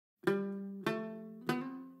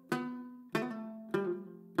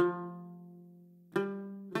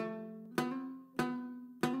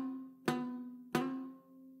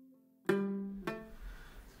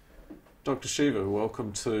Dr. Shiva,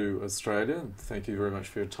 welcome to Australia and thank you very much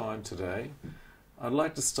for your time today. I'd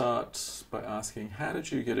like to start by asking, how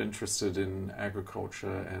did you get interested in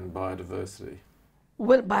agriculture and biodiversity?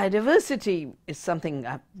 Well, biodiversity is something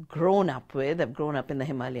I've grown up with. I've grown up in the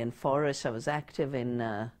Himalayan forest. I was active in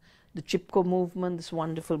the Chipko movement, this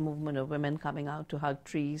wonderful movement of women coming out to hug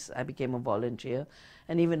trees. I became a volunteer.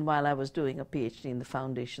 And even while I was doing a PhD in the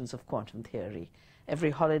foundations of quantum theory,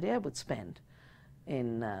 every holiday I would spend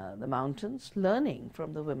in the mountains learning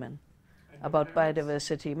from the women about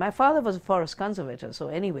biodiversity. My father was a forest conservator, so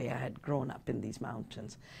anyway, I had grown up in these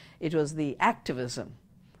mountains. It was the activism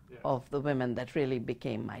of the women that really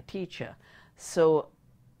became my teacher. So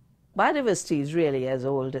biodiversity is really as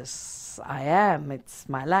old as I am. It's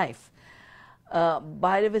my life.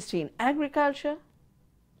 Biodiversity in agriculture,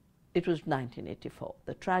 it was 1984,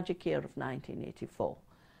 the tragic year of 1984.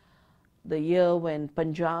 The year when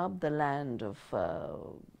Punjab, the land of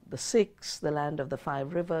the Sikhs, the land of the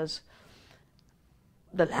five rivers,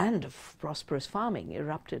 the land of prosperous farming,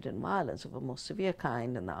 erupted in violence of a most severe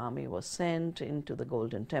kind, and the army was sent into the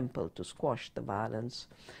Golden Temple to squash the violence,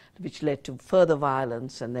 which led to further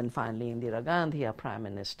violence, and then finally Indira Gandhi, our Prime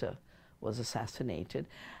Minister, was assassinated.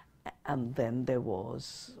 And then there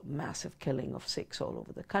was massive killing of Sikhs all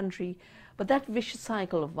over the country. But that vicious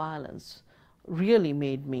cycle of violence really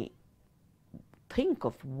made me think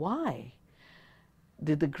of why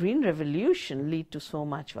did the Green Revolution lead to so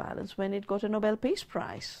much violence when it got a Nobel Peace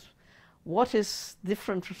Prize? What is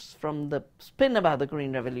different from the spin about the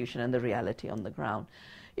Green Revolution and the reality on the ground?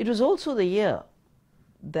 It was also the year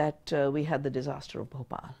that we had the disaster of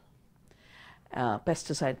Bhopal. A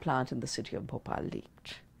pesticide plant in the city of Bhopal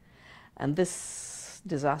leaked. And this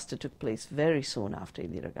disaster took place very soon after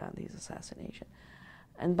Indira Gandhi's assassination.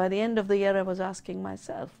 And by the end of the year, I was asking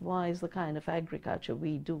myself, why is the kind of agriculture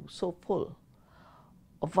we do so full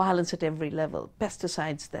of violence at every level,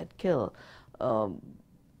 pesticides that kill,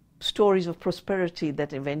 stories of prosperity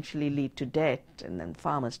that eventually lead to debt, and then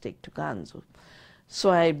farmers take to guns.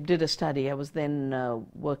 So I did a study. I was then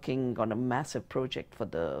working on a massive project for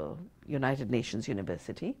the United Nations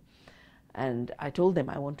University, and I told them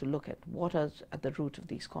I want to look at what are at the root of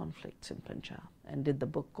these conflicts in Punjab, and did the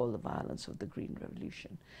book called The Violence of the Green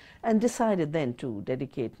Revolution, and decided then to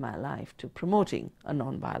dedicate my life to promoting a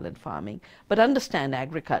non-violent farming, but understand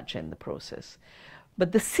agriculture in the process.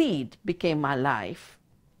 But the seed became my life,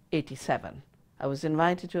 87. I was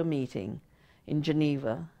invited to a meeting in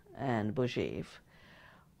Geneva and Bourget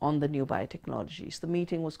on the new biotechnologies. The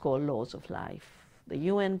meeting was called Laws of Life. The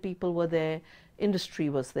UN people were there, industry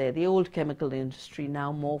was there, the old chemical industry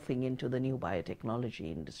now morphing into the new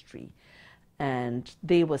biotechnology industry. And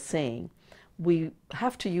they were saying, we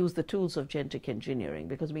have to use the tools of genetic engineering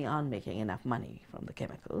because we aren't making enough money from the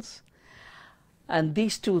chemicals. And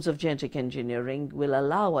these tools of genetic engineering will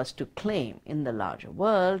allow us to claim in the larger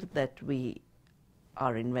world that we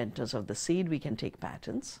are inventors of the seed. We can take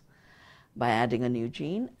patents by adding a new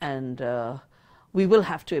gene, and we will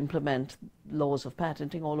have to implement laws of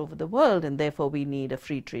patenting all over the world, and therefore we need a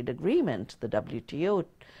free trade agreement, the WTO,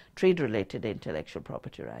 trade-related intellectual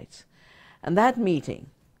property rights. And that meeting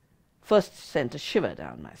first sent a shiver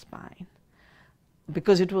down my spine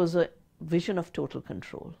because it was a vision of total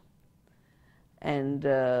control. And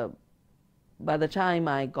by the time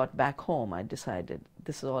I got back home, I decided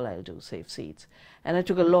this is all I'll do, save seeds. And I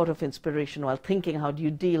took a lot of inspiration while thinking, how do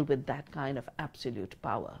you deal with that kind of absolute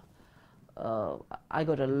power? I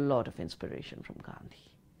got a lot of inspiration from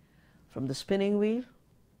Gandhi, from the spinning wheel,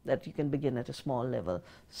 that you can begin at a small level.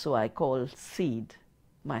 So I call seed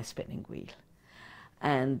my spinning wheel.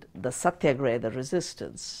 And the satyagraha, the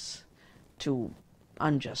resistance to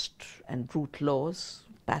unjust and brute laws,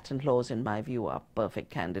 patent laws in my view are perfect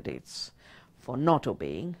candidates for not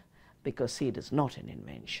obeying, because seed is not an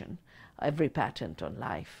invention. Every patent on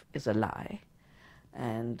life is a lie.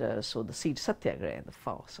 And so the seed satyagraha, the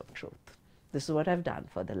force of truth. This is what I've done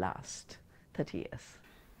for the last 30 years.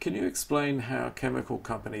 Can you explain how chemical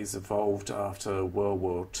companies evolved after World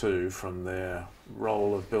War II from their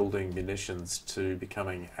role of building munitions to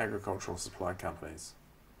becoming agricultural supply companies?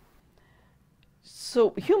 So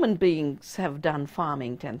human beings have done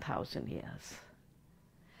farming 10,000 years.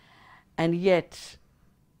 And yet,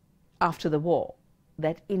 after the war,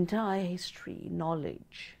 that entire history,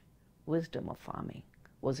 knowledge, wisdom of farming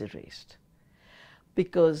was erased.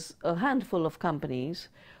 Because a handful of companies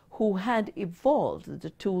who had evolved the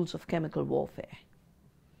tools of chemical warfare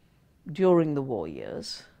during the war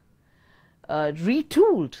years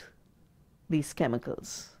retooled these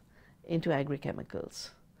chemicals into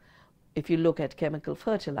agrochemicals. If you look at chemical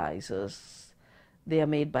fertilizers, They are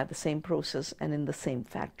made by the same process and in the same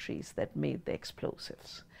factories that made the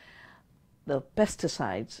explosives. The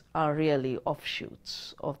pesticides are really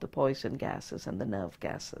offshoots of the poison gases and the nerve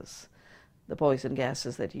gases. The poison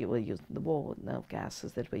gases that were used in the war, nerve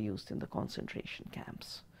gases that were used in the concentration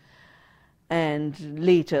camps. And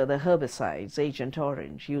later the herbicides, Agent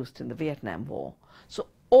Orange, used in the Vietnam War. So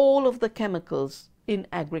all of the chemicals in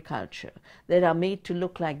agriculture that are made to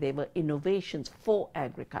look like they were innovations for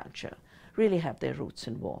agriculture really have their roots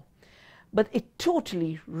in war. But it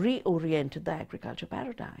totally reoriented the agriculture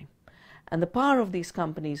paradigm. And the power of these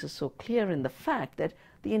companies is so clear in the fact that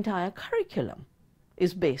the entire curriculum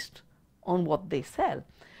is based on what they sell.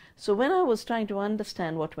 So when I was trying to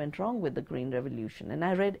understand what went wrong with the Green Revolution, and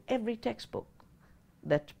I read every textbook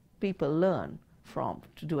that people learn from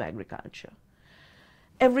to do agriculture,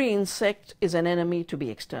 every insect is an enemy to be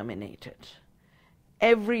exterminated.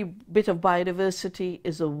 Every bit of biodiversity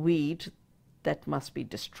is a weed that must be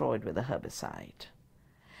destroyed with a herbicide.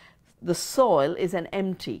 The soil is an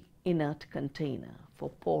empty, inert container for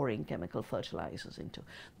pouring chemical fertilizers into.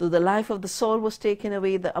 Though the life of the soil was taken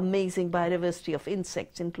away, the amazing biodiversity of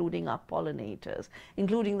insects, including our pollinators,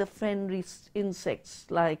 including the friendly insects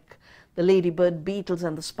like the ladybird beetles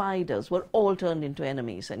and the spiders, were all turned into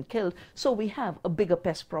enemies and killed. So we have a bigger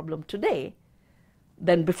pest problem today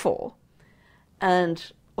than before.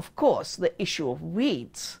 And of course, the issue of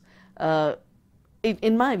weeds,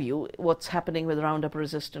 in my view, what's happening with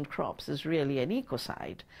Roundup-resistant crops is really an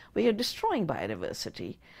ecocide, where you're destroying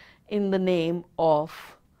biodiversity in the name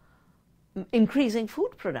of increasing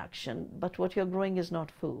food production, but what you're growing is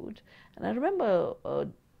not food. And I remember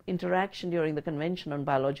an interaction during the Convention on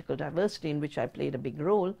Biological Diversity, in which I played a big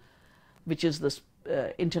role, which is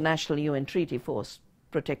the International UN Treaty for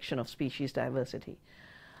Protection of Species Diversity.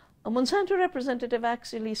 A Monsanto representative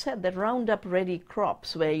actually said that Roundup-ready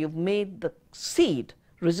crops, where you've made the seed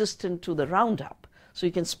resistant to the Roundup, so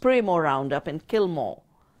you can spray more Roundup and kill more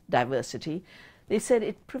diversity, they said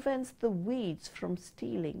it prevents the weeds from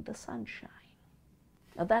stealing the sunshine.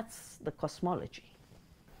 Now that's the cosmology.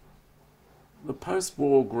 The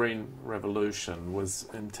post-war Green Revolution was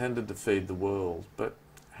intended to feed the world, but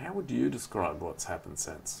how would you describe what's happened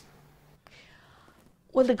since?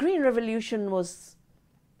 Well, the Green Revolution was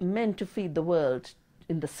meant to feed the world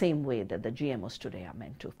in the same way that the GMOs today are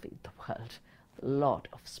meant to feed the world. A lot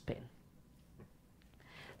of spin.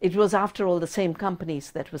 It was, after all, the same companies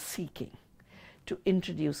that were seeking to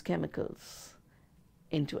introduce chemicals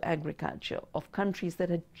into agriculture of countries that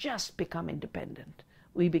had just become independent.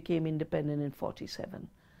 We became independent in 1947.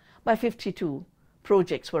 By 1952,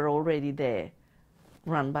 projects were already there,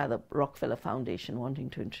 run by the Rockefeller Foundation, wanting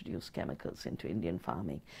to introduce chemicals into Indian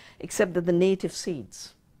farming, except that the native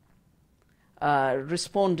seeds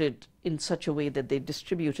responded in such a way that they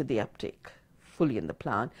distributed the uptake fully in the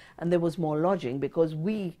plant, and there was more lodging because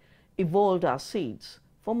we evolved our seeds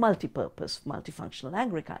for multi-purpose, multifunctional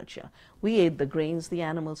agriculture. We ate the grains, the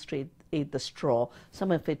animals ate the straw,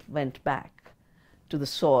 some of it went back to the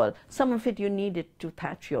soil, some of it you needed to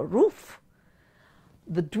thatch your roof.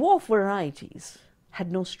 The dwarf varieties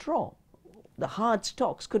had no straw. The hard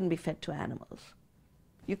stalks couldn't be fed to animals.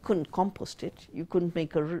 You couldn't compost it, you couldn't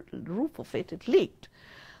make a roof of it, it leaked.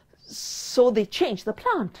 So they changed the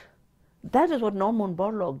plant. That is what Norman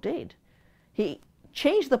Borlaug did. He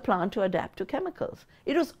changed the plant to adapt to chemicals.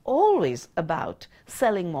 It was always about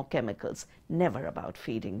selling more chemicals, never about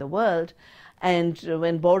feeding the world. And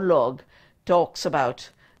when Borlaug talks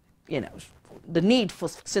about, the need for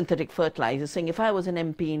synthetic fertilizers, saying if I was an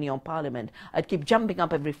MP in your parliament, I'd keep jumping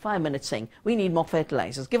up every 5 minutes saying, we need more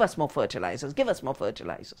fertilizers, give us more fertilizers, give us more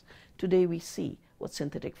fertilizers. Today we see what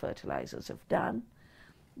synthetic fertilizers have done.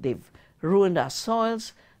 They've ruined our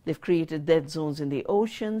soils, they've created dead zones in the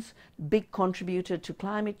oceans, big contributor to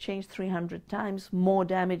climate change, 300 times more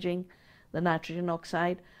damaging than nitrogen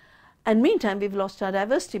oxide. And meantime, we've lost our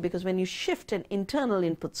diversity, because when you shift an internal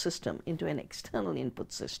input system into an external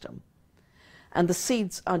input system, and the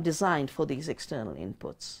seeds are designed for these external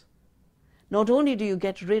inputs, not only do you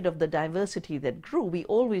get rid of the diversity that grew, we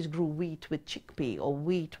always grew wheat with chickpea or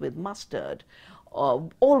wheat with mustard, or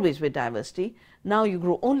always with diversity. Now you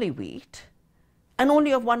grow only wheat, and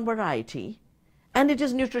only of one variety, and it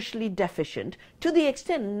is nutritionally deficient to the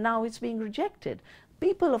extent now it's being rejected.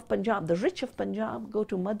 People of Punjab, the rich of Punjab, go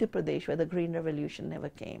to Madhya Pradesh, where the Green Revolution never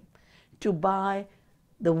came, to buy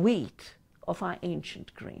the wheat of our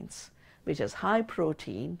ancient grains, which has high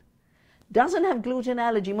protein, doesn't have gluten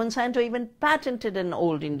allergy. Monsanto even patented an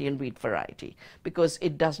old Indian wheat variety because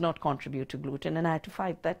it does not contribute to gluten, and I had to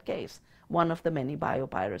fight that case, one of the many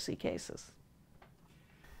biopiracy cases.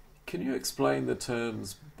 Can you explain the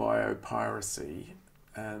terms biopiracy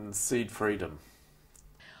and seed freedom?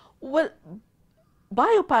 Well,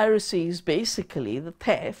 biopiracy is basically the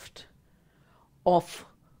theft of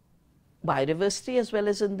biodiversity as well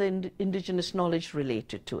as in the indigenous knowledge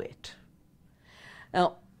related to it.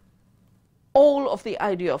 Now, all of the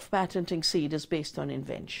idea of patenting seed is based on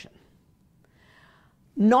invention.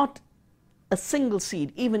 Not a single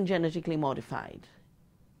seed, even genetically modified,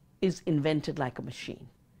 is invented like a machine.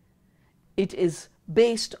 It is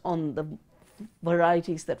based on the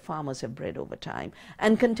varieties that farmers have bred over time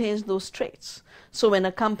and contains those traits. So when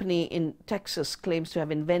a company in Texas claims to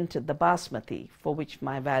have invented the basmati, for which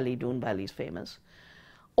my valley, Doon Valley, is famous,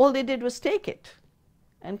 all they did was take it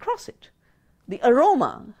and cross it. The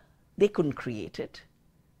aroma, they couldn't create it.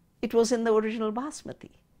 It was in the original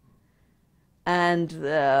basmati. And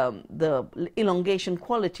the elongation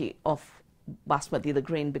quality of basmati, the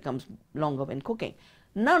grain becomes longer when cooking.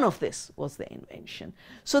 None of this was their invention.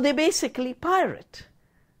 So they basically pirate,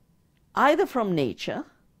 either from nature,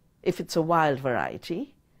 if it's a wild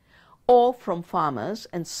variety, or from farmers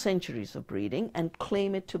and centuries of breeding, and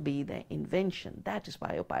claim it to be their invention. That is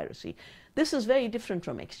biopiracy. This is very different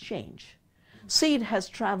from exchange. Seed has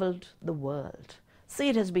traveled the world.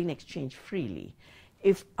 Seed has been exchanged freely.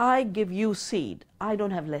 If I give you seed, I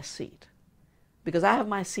don't have less seed. Because I have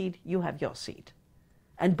my seed, you have your seed.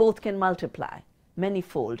 And both can multiply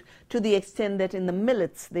manyfold, to the extent that in the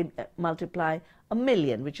millets they multiply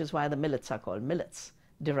 1,000,000, which is why the millets are called millets,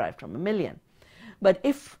 derived from 1,000,000. But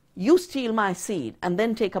if you steal my seed and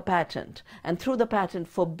then take a patent, and through the patent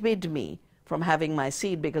forbid me from having my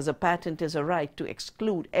seed, because a patent is a right to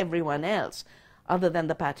exclude everyone else other than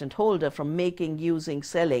the patent holder from making, using,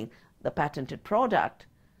 selling the patented product,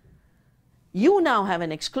 you now have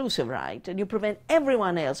an exclusive right, and you prevent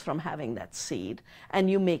everyone else from having that seed, and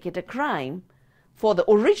you make it a crime for the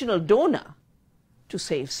original donor to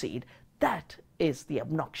save seed. That is the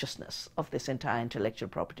obnoxiousness of this entire intellectual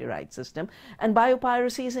property rights system, and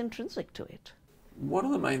biopiracy is intrinsic to it. What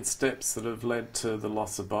are the main steps that have led to the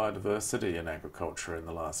loss of biodiversity in agriculture in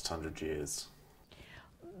the last 100 years?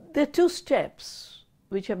 There are two steps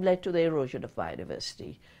which have led to the erosion of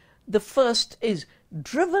biodiversity. The first is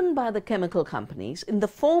driven by the chemical companies in the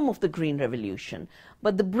form of the Green Revolution,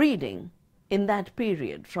 but the breeding in that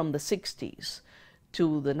period from the 60s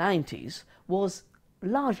to the 90s was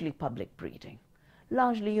largely public breeding,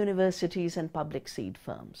 largely universities and public seed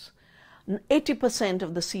firms. 80%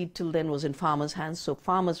 of the seed till then was in farmers' hands, so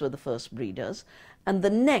farmers were the first breeders, and the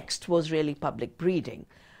next was really public breeding.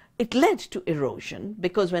 It led to erosion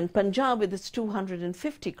because when Punjab, with its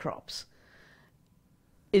 250 crops,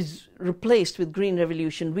 is replaced with Green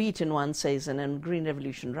Revolution wheat in one season and Green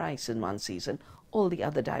Revolution rice in one season, all the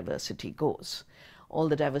other diversity goes. All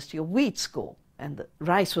the diversity of wheats go, and the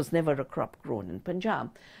rice was never a crop grown in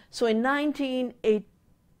Punjab. So in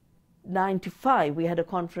 1995, we had a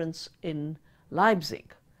conference in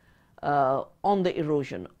Leipzig on the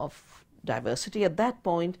erosion of diversity. At that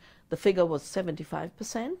point, the figure was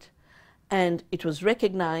 75%, and it was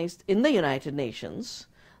recognized in the United Nations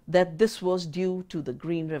that this was due to the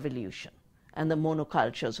Green Revolution and the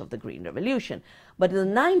monocultures of the Green Revolution. But in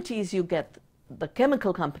the 90s, you get the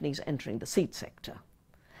chemical companies entering the seed sector.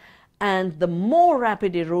 And the more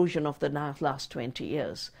rapid erosion of the last 20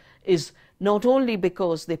 years is not only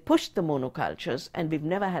because they pushed the monocultures, and we've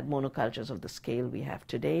never had monocultures of the scale we have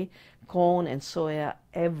today, corn and soya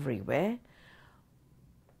everywhere,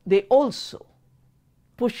 they also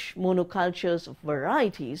push monocultures of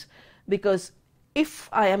varieties, because if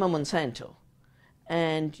I am a Monsanto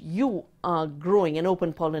and you are growing an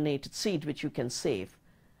open pollinated seed which you can save,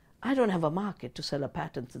 I don't have a market to sell a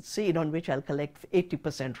patented seed on which I'll collect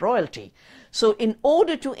 80% royalty. So in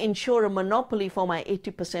order to ensure a monopoly for my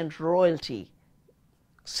 80% royalty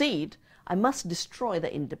seed, I must destroy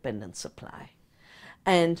the independent supply.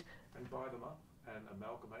 And buy them up and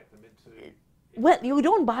amalgamate them into... Well, you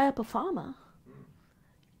don't buy up a farmer.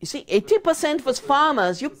 You see, 80% was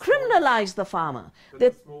farmers. You criminalize the farmer.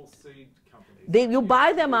 The small seed companies... You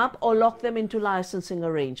buy them up or lock them into licensing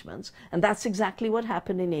arrangements. And that's exactly what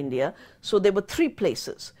happened in India. So there were three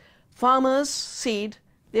places. Farmers' seed,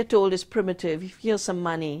 they're told, is primitive. Here's some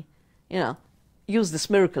money, use this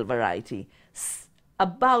miracle variety.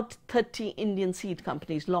 About 30 Indian seed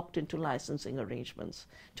companies locked into licensing arrangements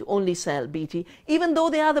to only sell BT, even though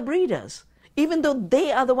they are the breeders, even though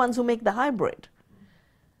they are the ones who make the hybrid.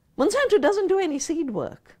 Monsanto doesn't do any seed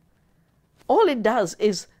work. All it does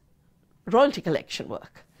is royalty collection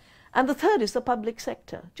work. And the third is the public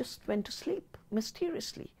sector, just went to sleep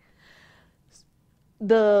mysteriously.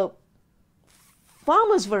 The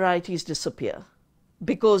farmers' varieties disappear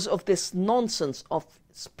because of this nonsense of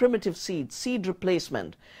primitive seed, seed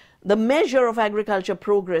replacement. The measure of agriculture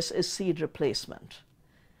progress is seed replacement.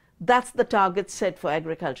 That's the target set for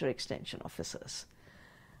agriculture extension officers.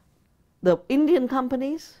 The Indian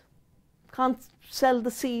companies can't sell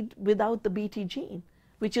the seed without the BT gene,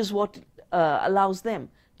 which is what allows them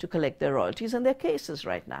to collect their royalties, and there are cases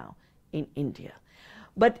right now in India.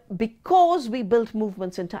 But because we built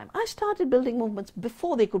movements in time, I started building movements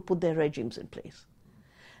before they could put their regimes in place.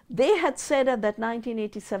 They had said at that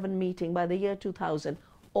 1987 meeting, by the year 2000,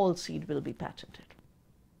 all seed will be patented.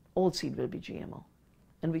 All seed will be GMO.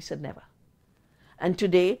 And we said never. And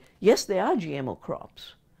today, yes, there are GMO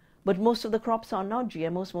crops, but most of the crops are not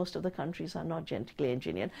GMOs. Most of the countries are not genetically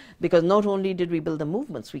engineered, because not only did we build the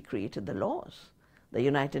movements, we created the laws. The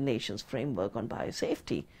United Nations framework on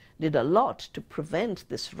biosafety did a lot to prevent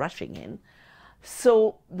this rushing in.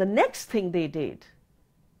 So the next thing they did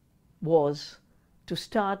was to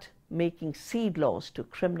start making seed laws to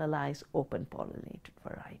criminalize open pollinated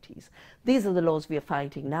varieties. These are the laws we are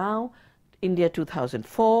fighting now. India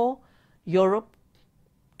 2004, Europe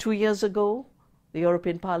 2 years ago, the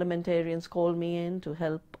European parliamentarians called me in to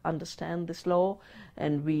help understand this law,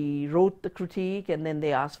 and we wrote the critique, and then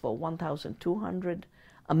they asked for 1,200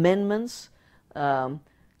 amendments.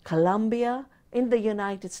 Colombia, in the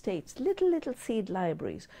United States, little seed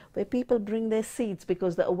libraries where people bring their seeds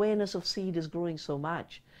because the awareness of seed is growing so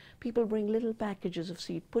much. People bring little packages of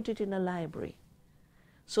seed, put it in a library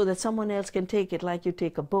so that someone else can take it like you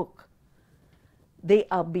take a book. They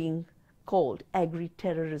are being called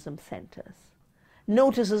agri-terrorism centers.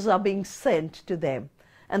 Notices are being sent to them,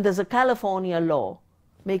 and there's a California law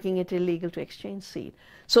making it illegal to exchange seed.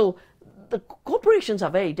 So the corporations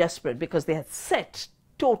are very desperate because they have set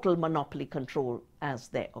total monopoly control as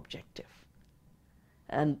their objective.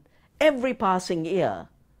 And every passing year,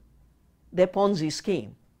 their Ponzi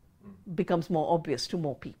scheme becomes more obvious to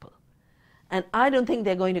more people. And I don't think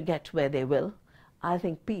they're going to get where they will. I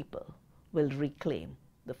think people will reclaim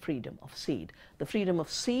the freedom of seed. The freedom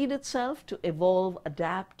of seed itself to evolve,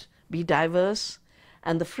 adapt, be diverse,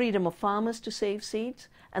 and the freedom of farmers to save seeds,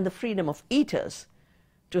 and the freedom of eaters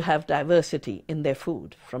to have diversity in their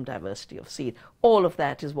food from diversity of seed. All of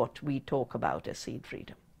that is what we talk about as seed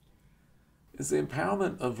freedom. Is the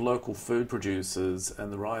empowerment of local food producers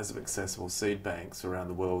and the rise of accessible seed banks around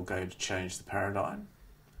the world going to change the paradigm?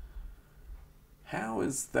 How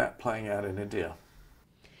is that playing out in India?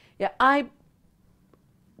 Yeah, I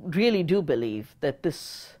really do believe that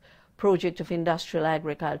this project of industrial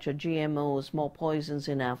agriculture, GMOs, more poisons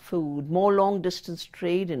in our food, more long-distance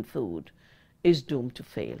trade in food, is doomed to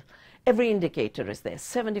fail. Every indicator is there.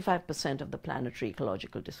 75% of the planetary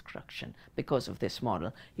ecological destruction because of this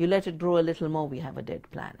model. You let it grow a little more, we have a dead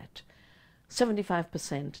planet.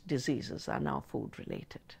 75% diseases are now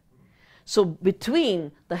food-related. So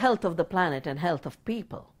between the health of the planet and health of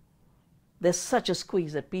people, there's such a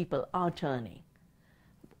squeeze that people are turning,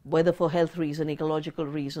 whether for health reasons, ecological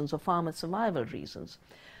reasons, or farmer survival reasons.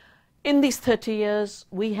 In these 30 years,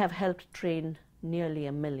 we have helped train nearly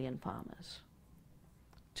 1 million farmers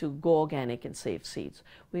to go organic and save seeds.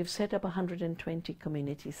 We've set up 120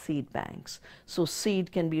 community seed banks, so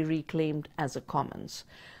seed can be reclaimed as a commons.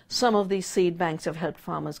 Some of these seed banks have helped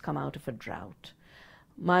farmers come out of a drought.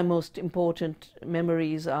 My most important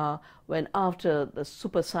memories are when, after the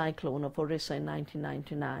super cyclone of Orissa in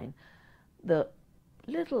 1999, the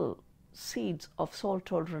little seeds of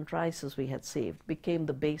salt-tolerant rices we had saved became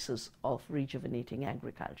the basis of rejuvenating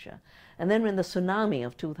agriculture. And then when the tsunami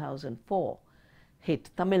of 2004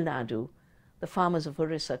 hit Tamil Nadu, the farmers of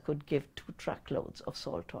Orissa could give 2 truckloads of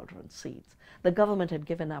salt-tolerant seeds. The government had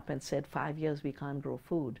given up and said, 5 years we can't grow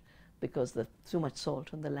food because there's too much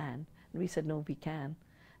salt on the land. And we said, no, we can,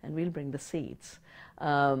 and we'll bring the seeds.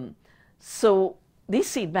 So these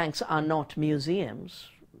seed banks are not museums.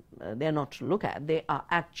 They're not to look at. They are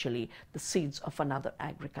actually the seeds of another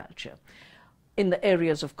agriculture. In the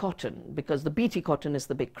areas of cotton, because the BT cotton is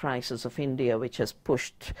the big crisis of India, which has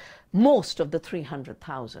pushed most of the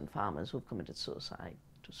 300,000 farmers who've committed suicide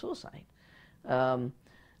to suicide.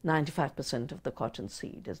 95% of the cotton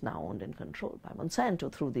seed is now owned and controlled by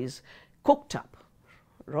Monsanto through these cooked-up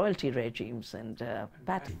royalty regimes and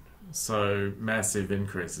patent. So massive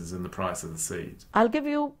increases in the price of the seed. I'll give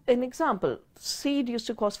you an example. Seed used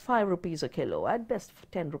to cost 5 rupees a kilo, at best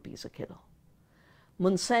 10 rupees a kilo.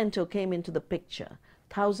 Monsanto came into the picture,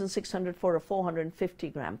 1,600 for a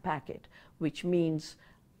 450-gram packet, which means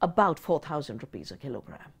about 4,000 rupees a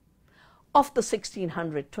kilogram. Of the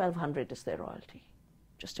 1,600, 1,200 is their royalty.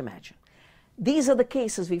 Just imagine. These are the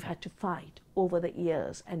cases we've had to fight over the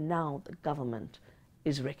years, and now the government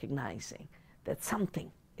is recognizing that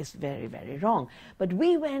something is very, very wrong. But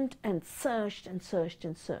we went and searched and searched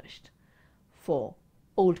and searched for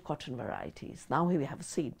old cotton varieties. Now we have a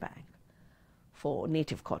seed bank for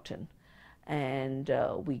native cotton. And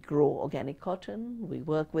we grow organic cotton. We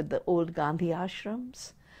work with the old Gandhi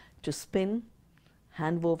ashrams to spin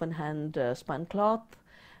hand-woven, hand-spun cloth,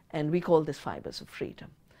 and we call this fibers of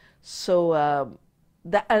freedom. So,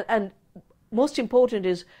 and most important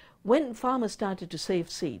is, when farmers started to save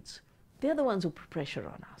seeds, they're the ones who put pressure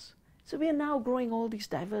on us. So we are now growing all this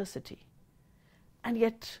diversity, and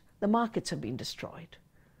yet the markets have been destroyed.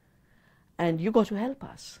 And you got to help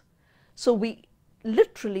us. So we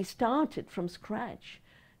literally started from scratch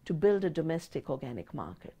to build a domestic organic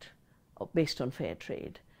market based on fair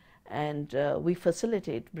trade. And we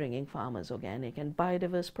facilitate bringing farmers organic and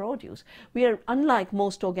biodiverse produce. We are unlike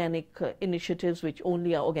most organic initiatives which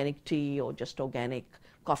only are organic tea or just organic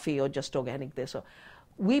coffee or just organic this. Or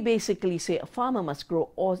we basically say a farmer must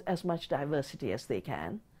grow as much diversity as they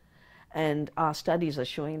can. And our studies are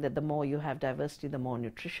showing that the more you have diversity, the more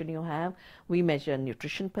nutrition you have. We measure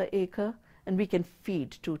nutrition per acre, and we can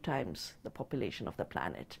feed 2 times the population of the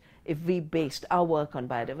planet if we based our work on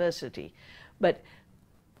biodiversity. But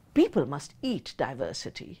people must eat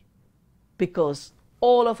diversity because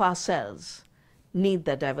all of our cells need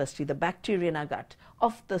that diversity. The bacteria in our gut,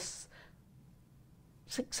 of the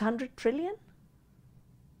 600 trillion,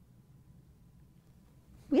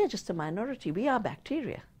 we are just a minority. We are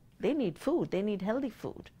bacteria. They need food. They need healthy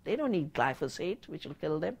food. They don't need glyphosate, which will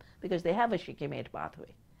kill them, because they have a shikimate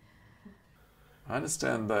pathway. I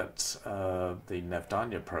understand that the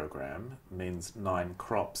Navdanya program means 9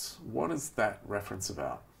 crops. What is that reference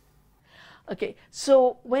about? Okay,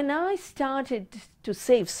 so when I started to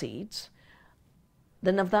save seeds,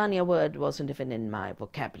 the Navdanya word wasn't even in my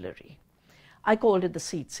vocabulary. I called it the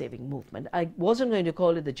seed-saving movement. I wasn't going to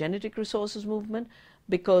call it the genetic resources movement,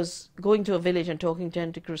 because going to a village and talking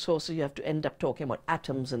genetic resources, you have to end up talking about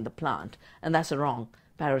atoms in the plant, and that's a wrong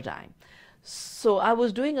paradigm. So I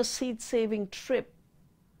was doing a seed-saving trip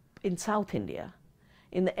in South India,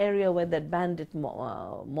 in the area where that bandit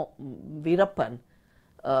Veerappan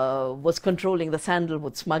was controlling the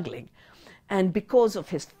sandalwood smuggling. And because of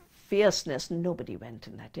his fierceness, nobody went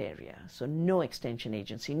in that area. So no extension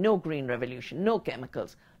agency, no green revolution, no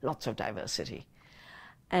chemicals, lots of diversity.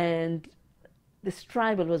 And this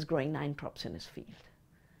tribal was growing 9 crops in his field.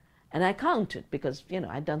 And I counted because, you know,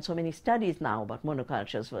 I'd done so many studies now about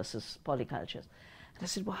monocultures versus polycultures. And I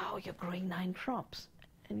said, wow, you're growing 9 crops.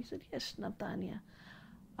 And he said, yes, Navdanya.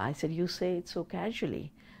 I said, you say it so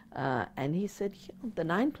casually. And he said, yeah, the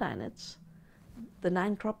 9 planets, the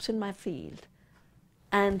 9 crops in my field,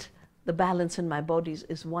 and the balance in my bodies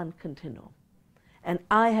is one continuum. And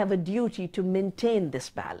I have a duty to maintain this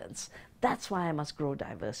balance. That's why I must grow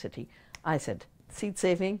diversity. I said, seed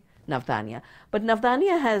saving, Navdanya. But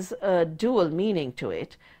Navdanya has a dual meaning to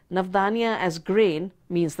it. Navdanya as grain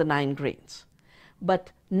means the 9 grains.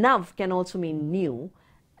 But Nav can also mean new,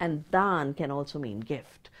 and Dan can also mean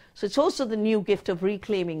gift. So it's also the new gift of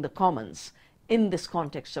reclaiming the commons in this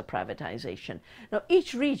context of privatization. Now,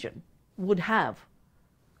 each region would have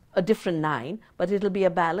a different 9, but it'll be a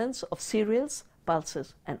balance of cereals,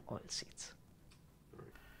 pulses, and oilseeds.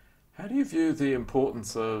 How do you view the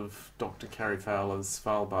importance of Dr. Carrie Fowler's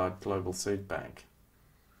Svalbard Global Seed Bank?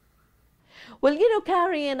 Well, you know,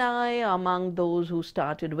 Carrie and I are among those who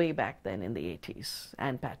started way back then in the 80s,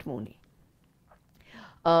 and Pat Mooney.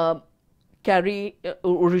 Carrie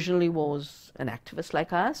originally was an activist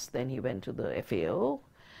like us, then he went to the FAO.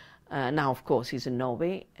 Now, of course, he's in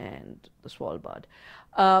Norway and the Svalbard.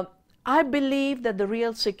 I believe that the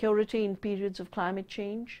real security in periods of climate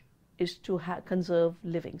change is to conserve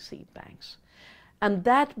living seed banks. And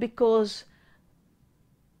that because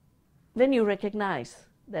when you recognize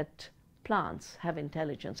that plants have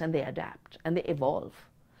intelligence and they adapt and they evolve,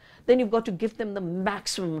 then you've got to give them the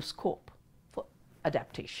maximum scope for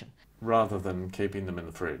adaptation. Rather than keeping them in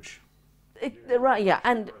the fridge. Right, yeah,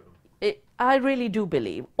 and I really do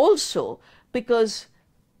believe. Also, because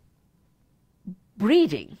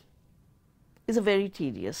breeding is a very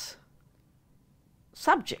tedious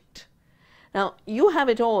subject. Now, you have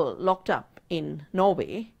it all locked up in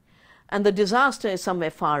Norway, and the disaster is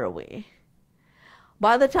somewhere far away.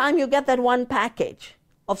 By the time you get that one package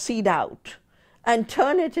of seed out and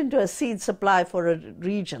turn it into a seed supply for a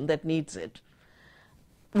region that needs it,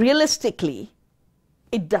 realistically,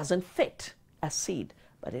 it doesn't fit as seed,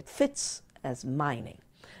 but it fits as mining.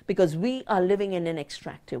 Because we are living in an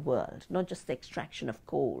extractive world, not just the extraction of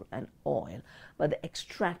coal and oil, but the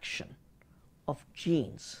extraction of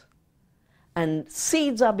genes. And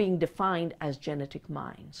seeds are being defined as genetic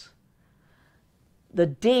mines. the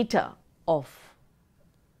data of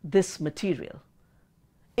this material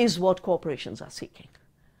is what corporations are seeking.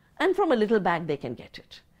 And from a little bag they can get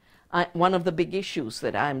it. One of the big issues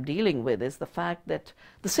that I'm dealing with is the fact that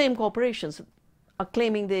the same corporations are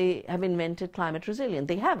claiming they have invented climate resilience.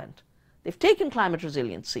 They haven't. They've taken climate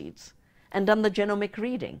resilient seeds and done the genomic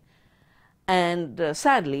reading. And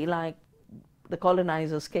sadly, like the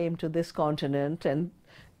colonizers came to this continent and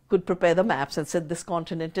could prepare the maps and said this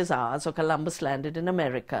continent is ours, or Columbus landed in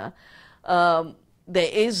America, there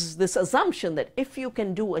is this assumption that if you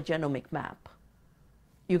can do a genomic map,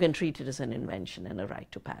 you can treat it as an invention and a right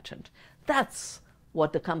to patent. That's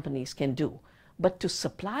what the companies can do. But to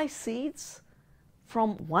supply seeds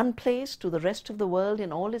from one place to the rest of the world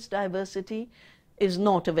in all its diversity is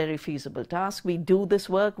not a very feasible task. We do this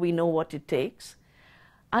work, we know what it takes.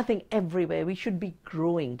 I think everywhere we should be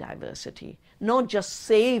growing diversity, not just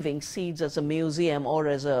saving seeds as a museum or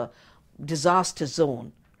as a disaster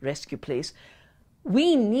zone rescue place.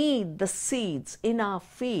 We need the seeds in our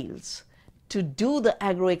fields to do the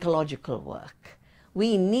agroecological work.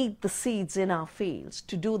 We need the seeds in our fields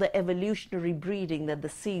to do the evolutionary breeding that the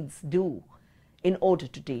seeds do in order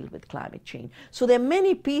to deal with climate change. So there are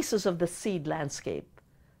many pieces of the seed landscape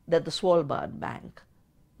that the Svalbard Bank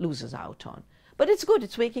loses out on. But it's good,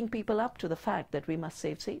 it's waking people up to the fact that we must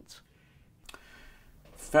save seeds.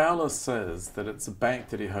 Fowler says that it's a bank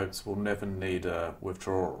that he hopes will never need a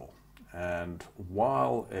withdrawal. And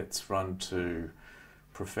while it's run to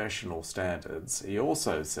professional standards, he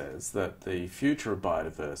also says that the future of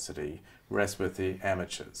biodiversity rests with the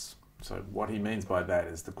amateurs. So what he means by that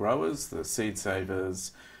is the growers, the seed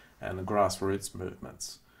savers, and the grassroots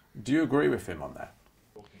movements. Do you agree with him on that?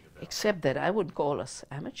 Except that I wouldn't call us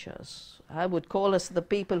amateurs. I would call us the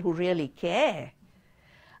people who really care.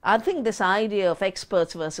 I think this idea of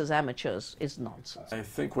experts versus amateurs is nonsense. I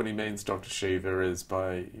think what he means, Dr. Shiva, is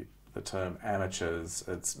by the term amateurs,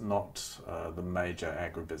 it's not the major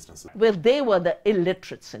agribusinesses. Well, they were the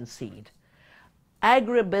illiterates in seed.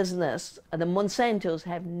 Agribusiness, the Monsantos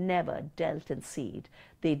have never dealt in seed.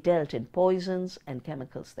 They dealt in poisons and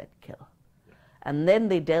chemicals that kill. And then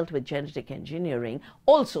they dealt with genetic engineering,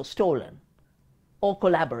 also stolen, or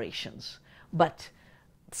collaborations. But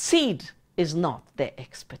seed is not their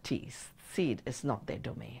expertise. Seed is not their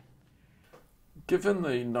domain. Given the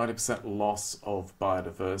 90% loss of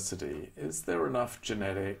biodiversity, is there enough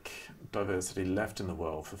genetic diversity left in the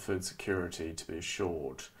world for food security to be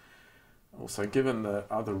assured? Also, given the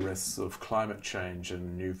other risks of climate change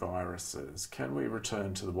and new viruses, can we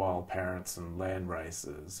return to the wild parents and land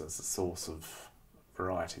races as a source of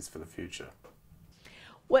varieties for the future?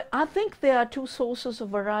 Well, I think there are two sources of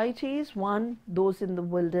varieties. One, those in the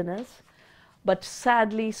wilderness. But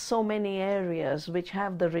sadly, so many areas which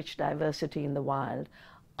have the rich diversity in the wild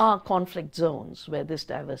are conflict zones where this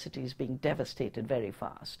diversity is being devastated very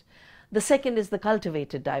fast. The second is the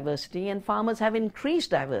cultivated diversity, and farmers have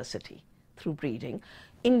increased diversity through breeding.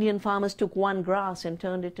 Indian farmers took one grass and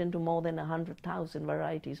turned it into more than 100,000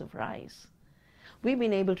 varieties of rice. We've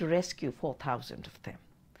been able to rescue 4,000 of them.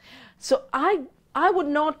 So I would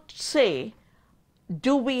not say,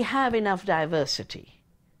 do we have enough diversity?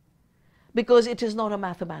 Because it is not a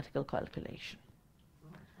mathematical calculation.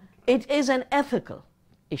 It is an ethical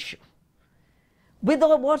issue. With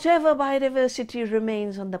whatever biodiversity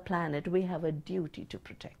remains on the planet, we have a duty to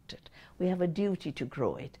protect it. We have a duty to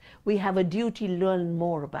grow it. We have a duty to learn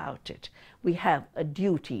more about it. We have a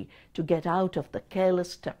duty to get out of the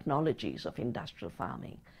careless technologies of industrial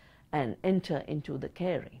farming and enter into the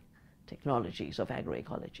caring technologies of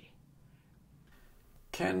agroecology.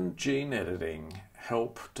 Can gene editing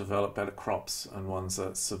help develop better crops and ones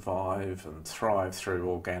that survive and thrive through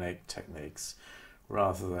organic techniques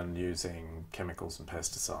rather than using chemicals and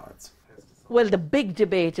pesticides? Well, the big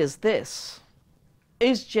debate is this.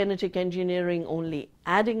 Is genetic engineering only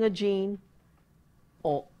adding a gene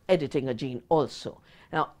or editing a gene also?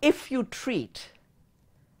 Now, if you treat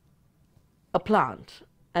a plant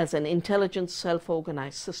as an intelligent,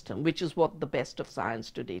 self-organized system, which is what the best of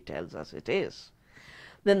science today tells us it is,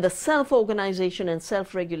 then the self-organization and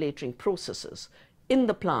self-regulating processes in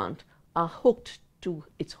the plant are hooked to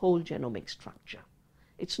its whole genomic structure.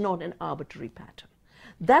 It's not an arbitrary pattern.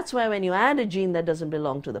 That's why when you add a gene that doesn't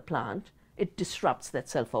belong to the plant, it disrupts that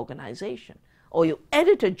self-organization. Or you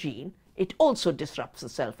edit a gene, it also disrupts the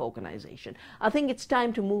self-organization. I think it's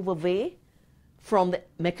time to move away from the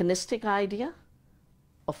mechanistic idea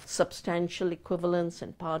of substantial equivalence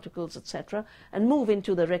and particles, etc., and move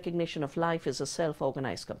into the recognition of life as a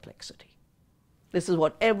self-organized complexity. This is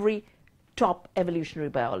what every top evolutionary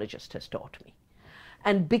biologist has taught me.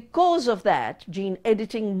 And because of that, gene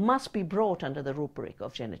editing must be brought under the rubric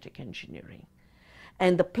of genetic engineering.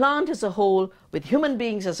 And the plant as a whole, with human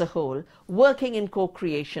beings as a whole, working in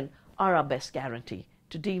co-creation, are our best guarantee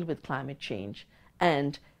to deal with climate change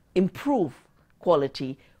and improve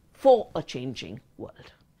quality for a changing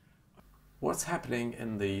world. What's happening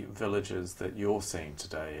in the villages that you're seeing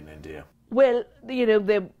today in India? Well, you know,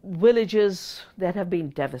 the villages that have been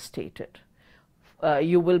devastated.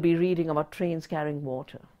 You will be reading about trains carrying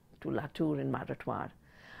water to Latur in Marathwad.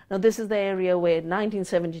 Now, this is the area where in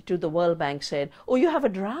 1972 the World Bank said, oh, you have a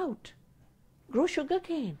drought, grow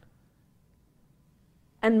sugarcane.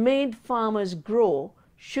 And made farmers grow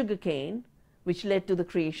sugarcane, which led to the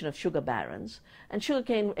creation of sugar barons. And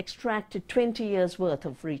sugarcane extracted 20 years' worth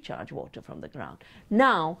of recharge water from the ground.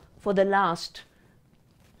 Now, for the last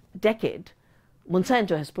decade,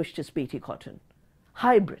 Monsanto has pushed its BT cotton,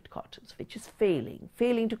 hybrid cottons, which is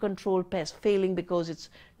failing to control pests, failing because it's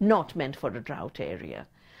not meant for a drought area.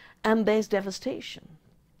 And there's devastation.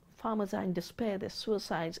 Farmers are in despair, there's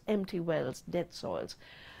suicides, empty wells, dead soils.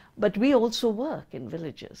 But we also work in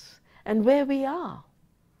villages. And where we are,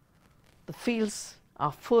 the fields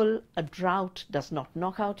are full, a drought does not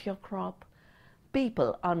knock out your crop.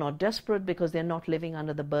 People are not desperate because they're not living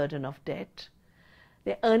under the burden of debt.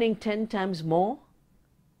 They're earning 10 times more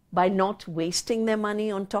by not wasting their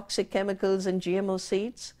money on toxic chemicals and GMO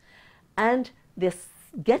seeds. And they're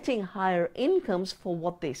getting higher incomes for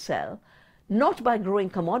what they sell, not by growing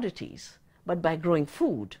commodities, but by growing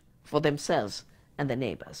food for themselves and their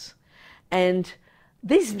neighbors. And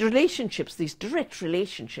these relationships, these direct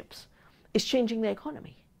relationships, is changing the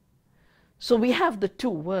economy. So we have the two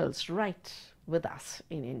worlds right with us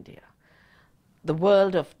in India. The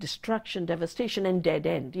world of destruction, devastation, and dead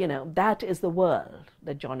end. You know, that is the world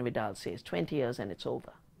that John Vidal says, 20 years and it's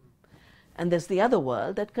over. And there's the other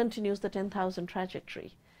world that continues the 10,000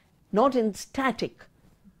 trajectory, not in static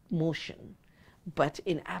motion, but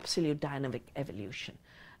in absolute dynamic evolution.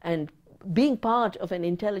 And being part of an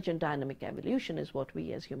intelligent dynamic evolution is what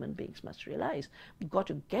we as human beings must realize. We've got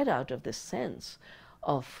to get out of this sense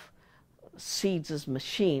of seeds as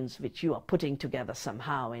machines which you are putting together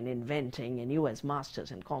somehow and inventing, and you as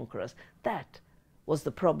masters and conquerors. That was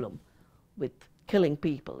the problem with killing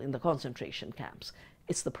people in the concentration camps.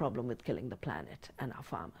 It's the problem with killing the planet and our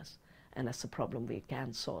farmers. And that's the problem we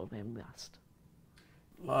can solve and must.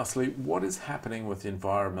 Lastly, what is happening with the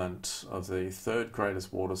environment of the third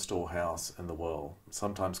greatest water storehouse in the world,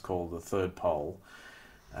 sometimes called the third pole?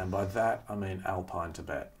 And by that, I mean Alpine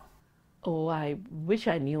Tibet. Oh, I wish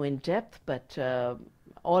I knew in depth, but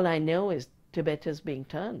all I know is Tibet is being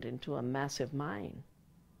turned into a massive mining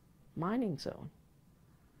zone,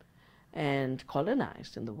 and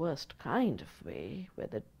colonized in the worst kind of way, where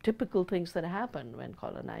the typical things that happen when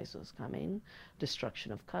colonizers come in,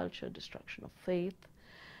 destruction of culture, destruction of faith,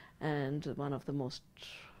 and one of the most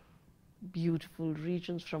beautiful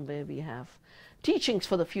regions from where we have teachings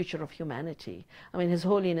for the future of humanity. I mean, His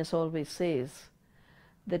Holiness always says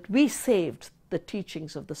that we saved the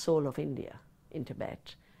teachings of the soul of India in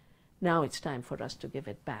Tibet. Now it's time for us to give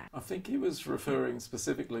it back. I think he was referring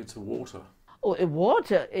specifically to water. Oh,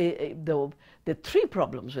 water, the three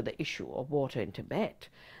problems with the issue of water in Tibet.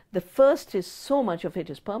 The first is so much of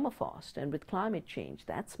it is permafrost, and with climate change,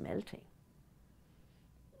 that's melting.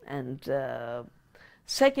 And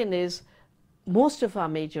second is most of our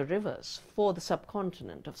major rivers for the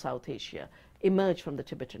subcontinent of South Asia emerge from the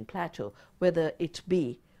Tibetan plateau, whether it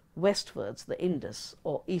be westwards, the Indus,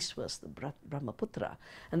 or eastwards, the Brahmaputra.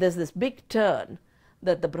 And there's this big turn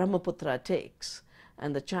that the Brahmaputra takes,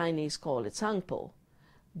 and the Chinese call it Sangpo.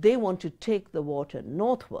 They want to take the water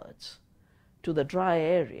northwards to the dry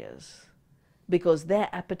areas because their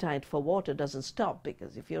appetite for water doesn't stop,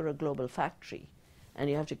 because if you're a global factory and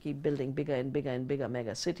you have to keep building bigger and bigger and bigger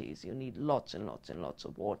mega cities, you need lots and lots and lots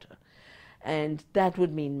of water. And that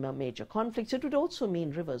would mean major conflicts. It would also mean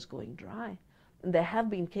rivers going dry. And there have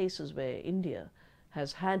been cases where India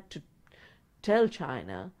has had to tell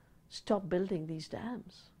China, stop building these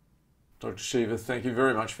dams. Dr. Shiva, thank you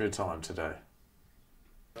very much for your time today.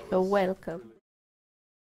 You're welcome.